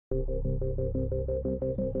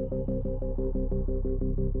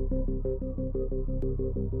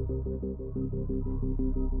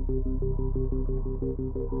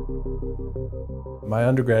My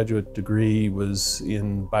undergraduate degree was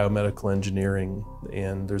in biomedical engineering,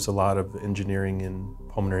 and there's a lot of engineering in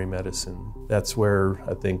pulmonary medicine. That's where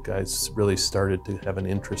I think I really started to have an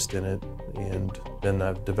interest in it, and then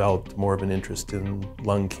I've developed more of an interest in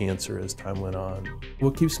lung cancer as time went on.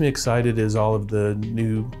 What keeps me excited is all of the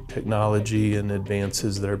new technology and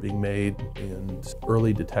advances that are being made in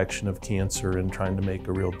early detection of cancer and trying to make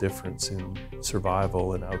a real difference in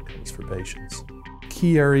survival and outcomes for patients.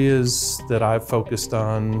 Key areas that I've focused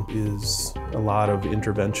on is a lot of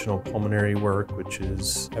interventional pulmonary work, which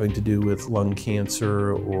is having to do with lung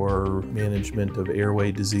cancer or management of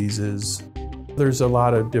airway diseases. There's a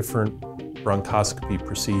lot of different bronchoscopy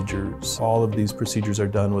procedures. All of these procedures are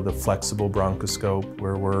done with a flexible bronchoscope,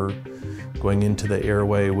 where we're going into the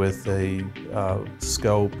airway with a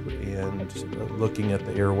scope and looking at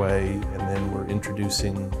the airway, and then we're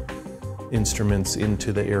introducing instruments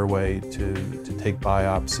into the airway to take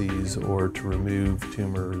biopsies or to remove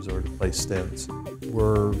tumors or to place stents.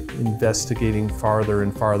 We're investigating farther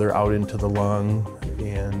and farther out into the lung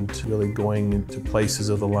and really going into places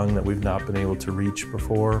of the lung that we've not been able to reach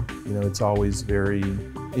before. You know, it's always very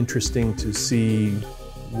interesting to see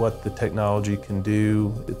what the technology can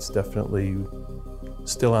do. It's definitely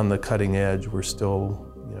still on the cutting edge. We're still,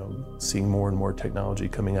 seeing more and more technology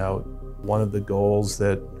coming out. One of the goals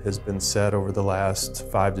that has been set over the last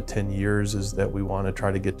 5 to 10 years is that we want to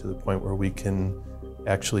try to get to the point where we can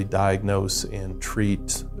actually diagnose and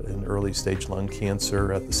treat an early stage lung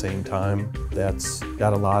cancer at the same time. That's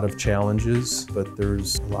got a lot of challenges, but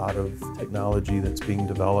there's a lot of technology that's being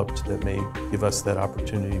developed that may give us that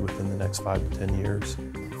opportunity within the next 5 to 10 years.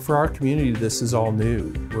 For our community, this is all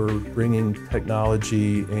new. We're bringing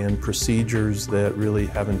technology and procedures that really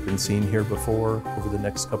haven't been seen here before. Over the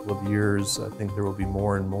next couple of years, I think there will be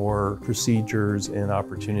more and more procedures and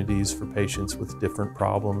opportunities for patients with different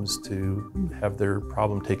problems to have their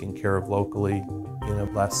problem taken care of locally in a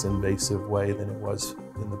less invasive way than it was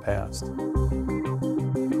in the past.